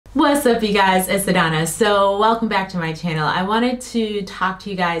What's up, you guys? It's Adanna. So welcome back to my channel. I wanted to talk to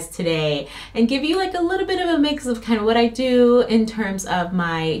you guys today and give you like a little bit of a mix of kind of what I do in terms of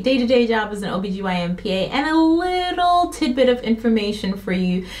my day-to-day job as an OBGYN PA and a little tidbit of information for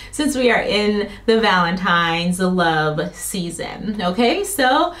you since we are in the Valentine's love season. Okay,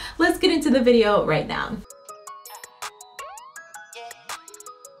 so let's get into the video right now.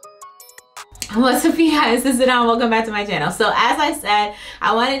 What's up, you guys? This is Adanna. Welcome back to my channel. So as I said,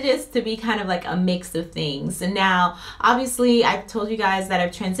 I wanted this to be kind of like a mix of things. And now, obviously, I've told you guys that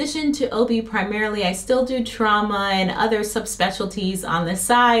I've transitioned to OB primarily. I still do trauma and other subspecialties on the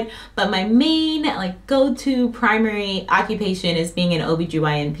side, but my main like go-to primary occupation is being an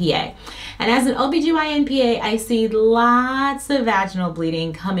OBGYN PA. And as an OBGYN PA, I see lots of vaginal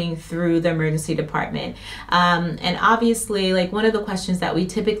bleeding coming through the emergency department. And obviously, like one of the questions that we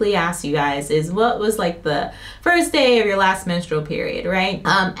typically ask you guys is, what was like the first day of your last menstrual period, right?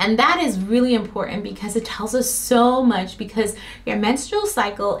 And that is really important because it tells us so much, because your menstrual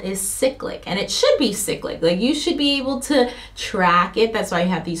cycle is cyclic and it should be cyclic. Like you should be able to track it. That's why you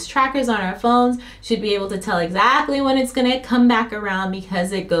have these trackers on our phones. Should be able to tell exactly when it's gonna come back around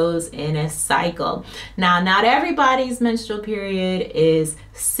because it goes in a cycle. Now, not everybody's menstrual period is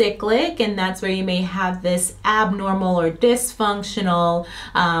cyclic, and that's where you may have this abnormal or dysfunctional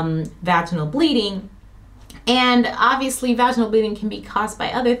vaginal bleeding. And obviously vaginal bleeding can be caused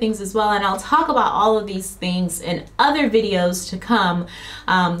by other things as well, and I'll talk about all of these things in other videos to come,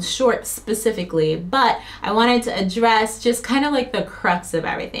 short specifically, but I wanted to address just kind of like the crux of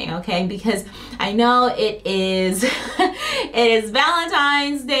everything, okay? Because I know it is it is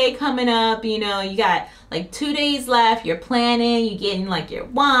Valentine's Day coming up. You know, you got like 2 days left, you're planning, you're getting like your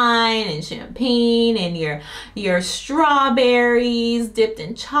wine and champagne and your strawberries dipped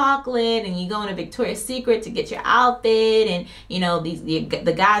in chocolate, and you go into Victoria's Secret to get your outfit, and you know,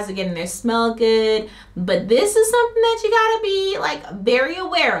 the guys are getting their smell good. But this is something that you gotta be like very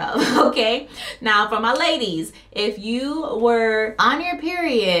aware of, okay? Now for my ladies, if you were on your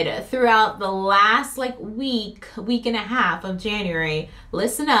period throughout the last like week and a half of January,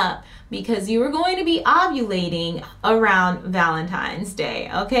 listen up, because you are going to be ovulating around Valentine's Day,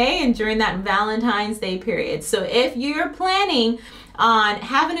 okay? And during that Valentine's Day period. So if you're planning on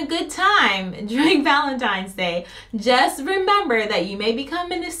having a good time during Valentine's Day, just remember that you may be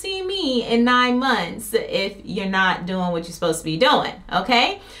coming to see me in 9 months if you're not doing what you're supposed to be doing,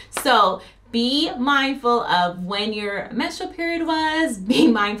 okay? So be mindful of when your menstrual period was, be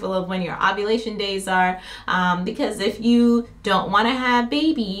mindful of when your ovulation days are, because if you don't want to have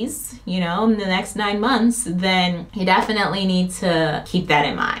babies, you know, in the next 9 months, then you definitely need to keep that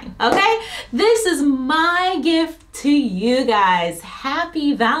in mind, okay? This is my gift to you guys.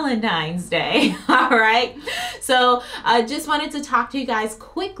 Happy Valentine's Day. All right, so I just wanted to talk to you guys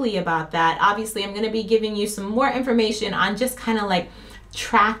quickly about that. Obviously, I'm going to be giving you some more information on just kind of like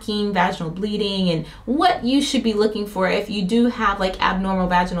tracking vaginal bleeding and what you should be looking for if you do have like abnormal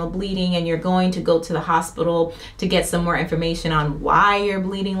vaginal bleeding and you're going to go to the hospital to get some more information on why you're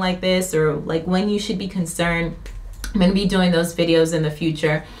bleeding like this, or like when you should be concerned. I'm going to be doing those videos in the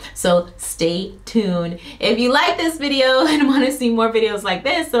future, so stay tuned. If you like this video and want to see more videos like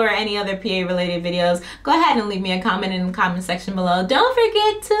this or any other PA related videos, go ahead and leave me a comment in the comment section below. Don't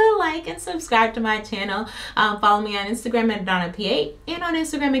forget to like and subscribe to my channel. Follow me on Instagram at AdannaThePA, and on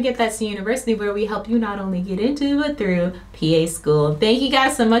Instagram at Get That C University, where we help you not only get into but through PA school. Thank you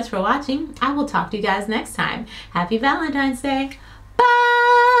guys so much for watching. I will talk to you guys next time. Happy Valentine's Day.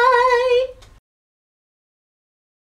 Bye.